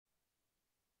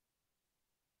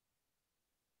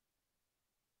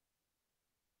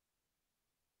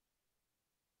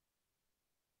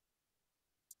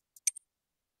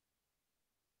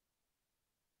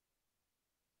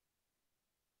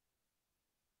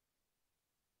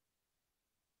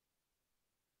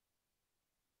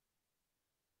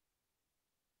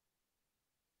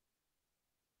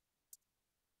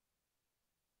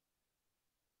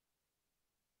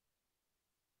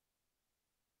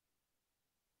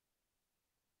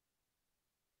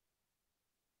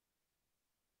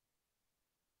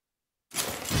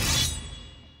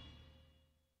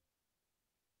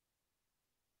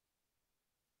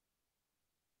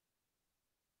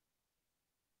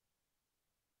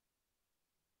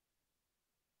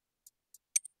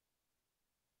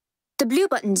The blue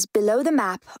buttons below the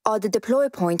map are the deploy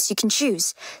points you can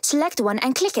choose. Select one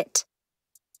and click it.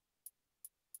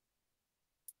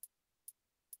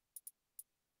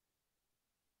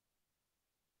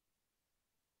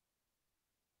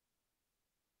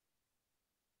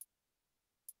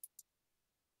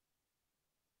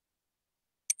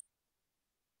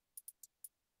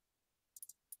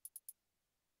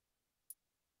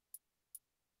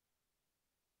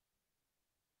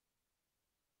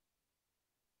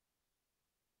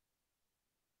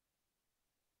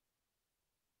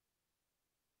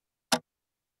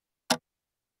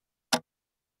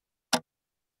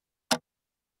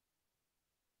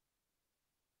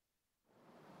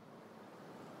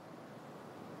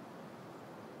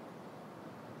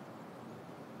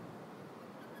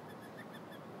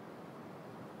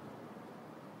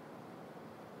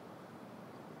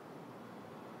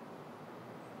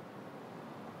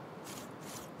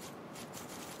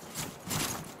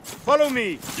 Follow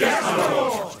me! Yes, my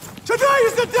lord! Today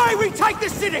is the day we take the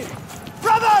city!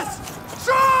 Brothers,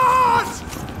 charge!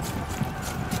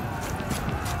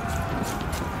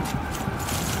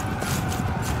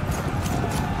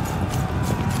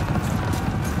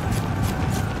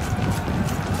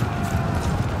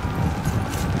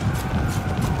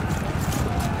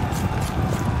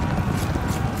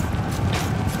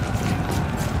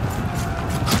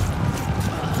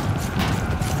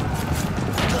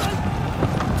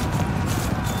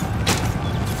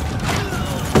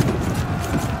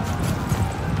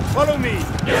 Follow me!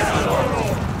 Yes, my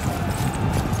lord!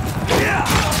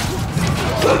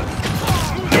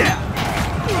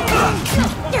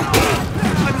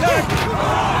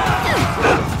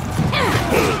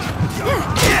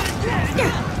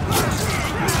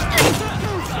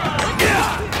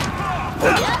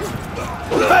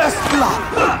 First blood!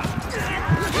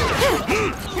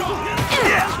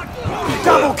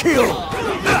 Double kill!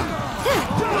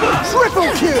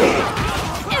 Triple kill!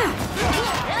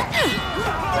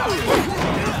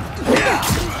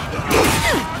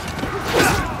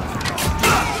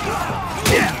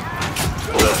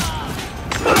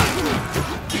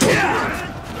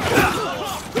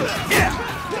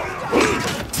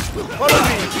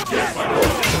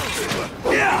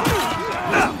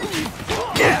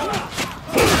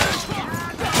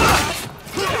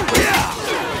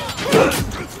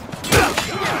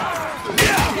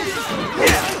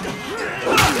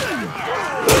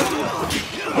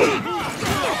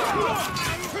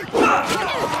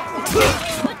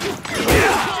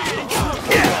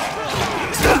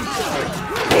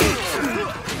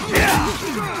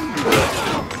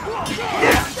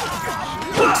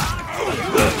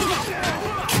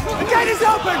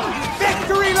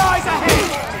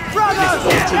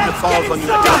 Falls on you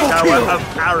like a tower of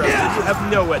arrows, and you have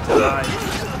nowhere to hide.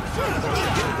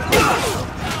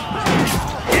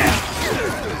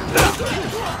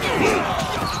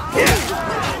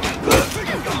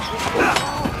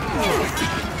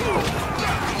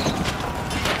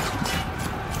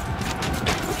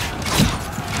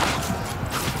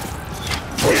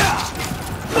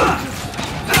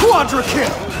 Quadra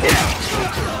kill!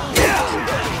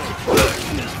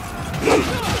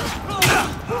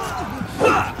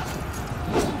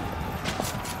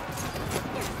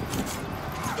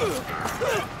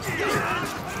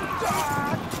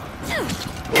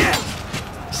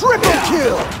 Triple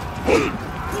kill!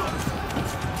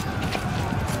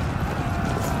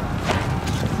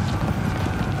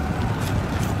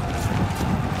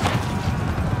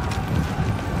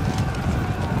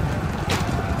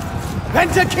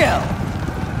 Pentakill!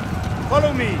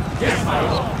 Follow me! Yes, my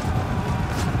lord!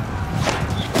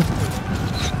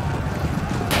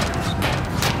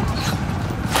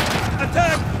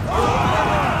 Attack!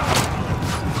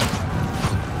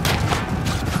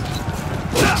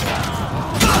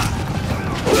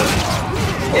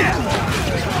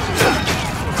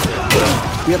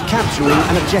 We are capturing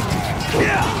an objective.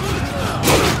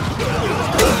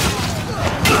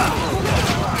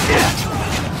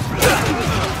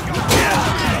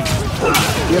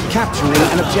 We are capturing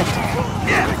an objective.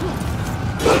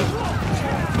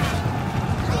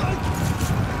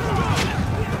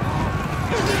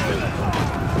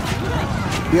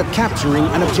 We are capturing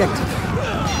an objective.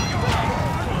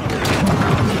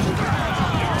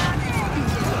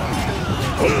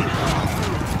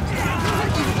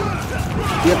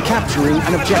 We are capturing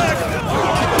an objective.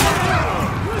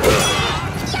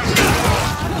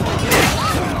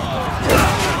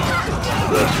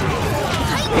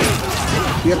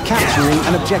 We are capturing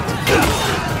an objective.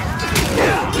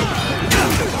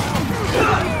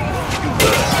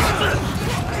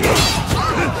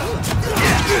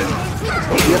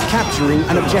 We are capturing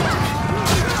an objective.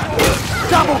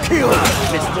 Double kill!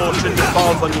 Misfortune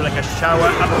falls on you like a shower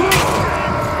of...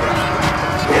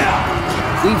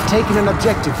 We've taken an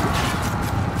objective.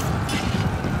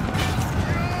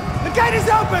 The gate is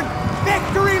open!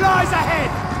 Victory lies ahead!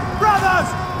 Brothers,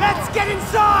 let's get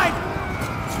inside!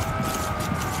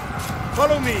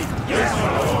 Follow me! Yes,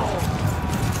 my lord!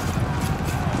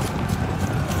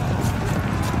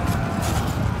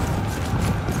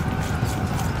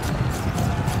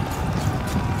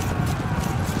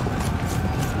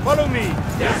 Follow me!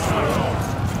 Yes, my lord!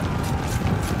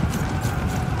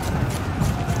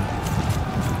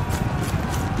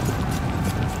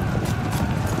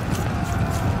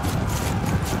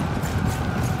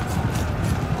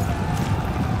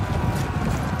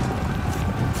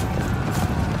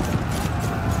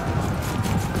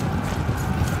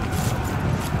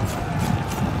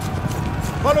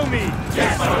 Follow me!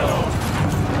 Yes, my lord!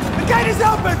 The gate is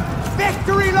open!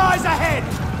 Victory lies ahead!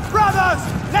 Brothers,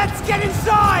 let's get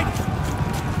inside!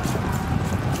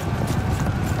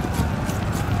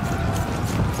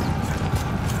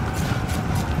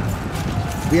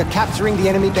 We are capturing the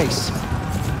enemy base.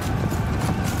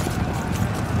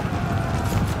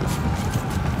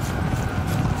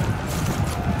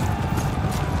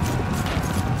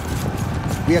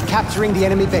 We are capturing the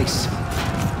enemy base.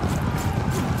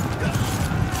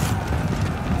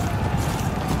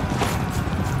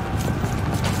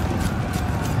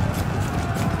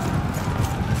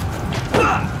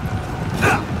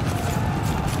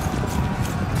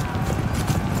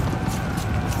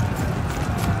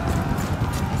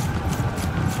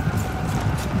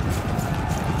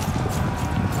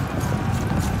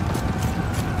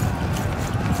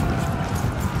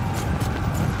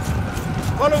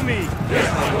 Follow me!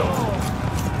 Yes, my lord!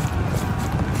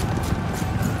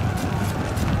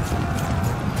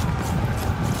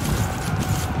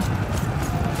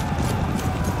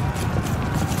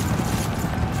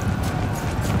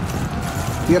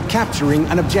 We are capturing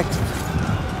an objective.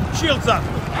 Shields up!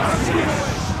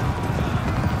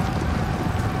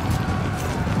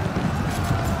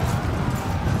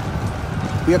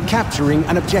 We are capturing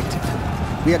an objective.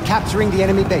 We are capturing the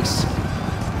enemy base.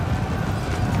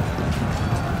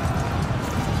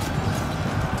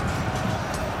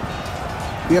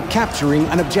 We are capturing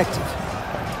an objective.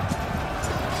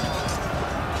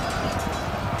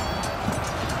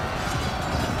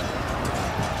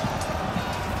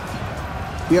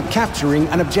 We are capturing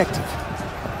an objective.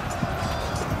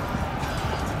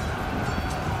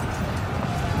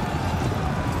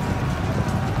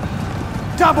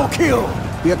 Double kill!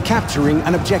 We are capturing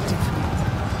an objective.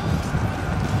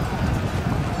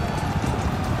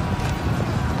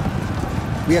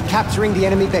 We are capturing the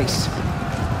enemy base.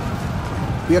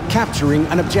 We are capturing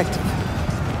an objective.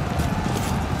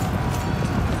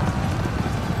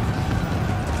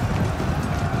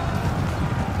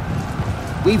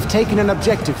 We've taken an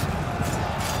objective.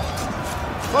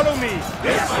 Follow me!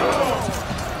 Yes, my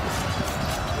lord!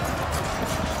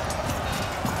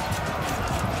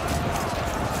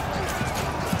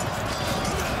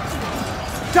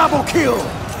 Double kill!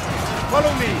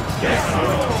 Follow me! Yes, my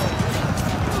lord!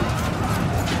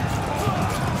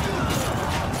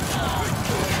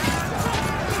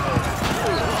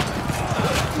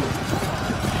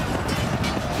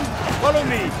 Follow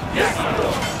me! Yes, my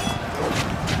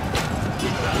lord!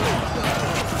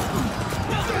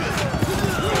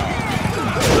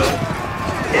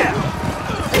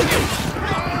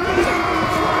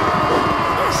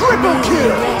 Triple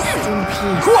kill!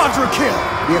 Quadra kill!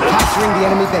 We are capturing the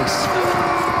enemy base.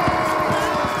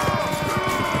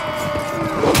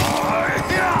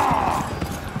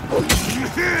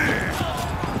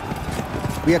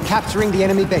 We are capturing the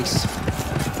enemy base.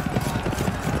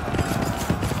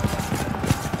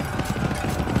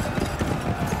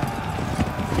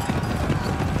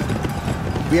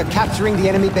 We are capturing the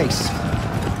enemy base.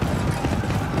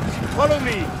 Follow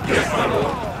me! Yes, my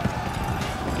lord!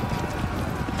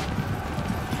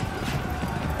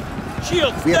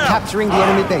 Shields We are down! capturing the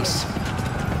enemy base.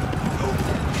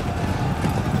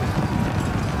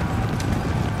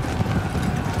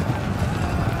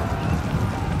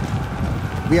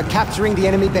 We are capturing the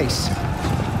enemy base.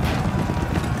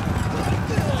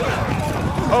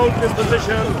 Hold this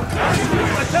position!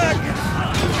 Attack!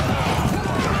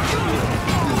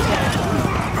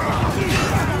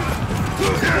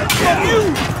 From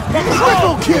you!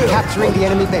 Triple We kill! are capturing the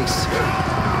enemy base.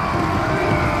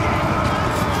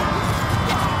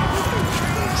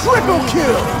 Triple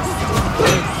kill!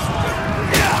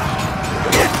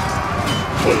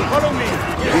 Follow me!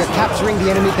 We are capturing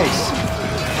the enemy base.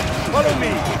 Follow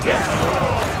me! Yes,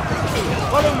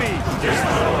 Follow me! Yes,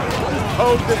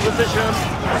 hold this position!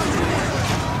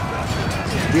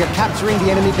 We are capturing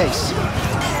the enemy base.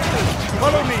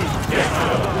 Follow me!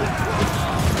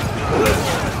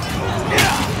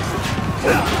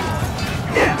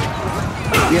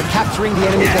 We are capturing the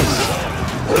enemy base.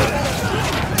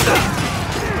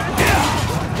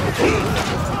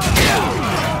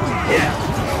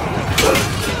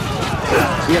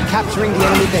 We are capturing the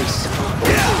enemy base.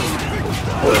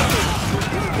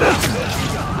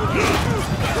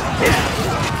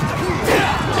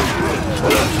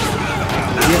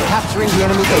 We are capturing the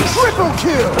enemy base. Triple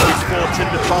kill! Misfortune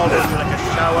befallen you like a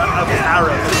shower of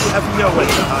arrows. You have nowhere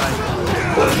to hide.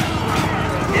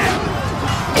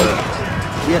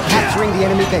 We are capturing the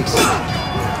enemy base.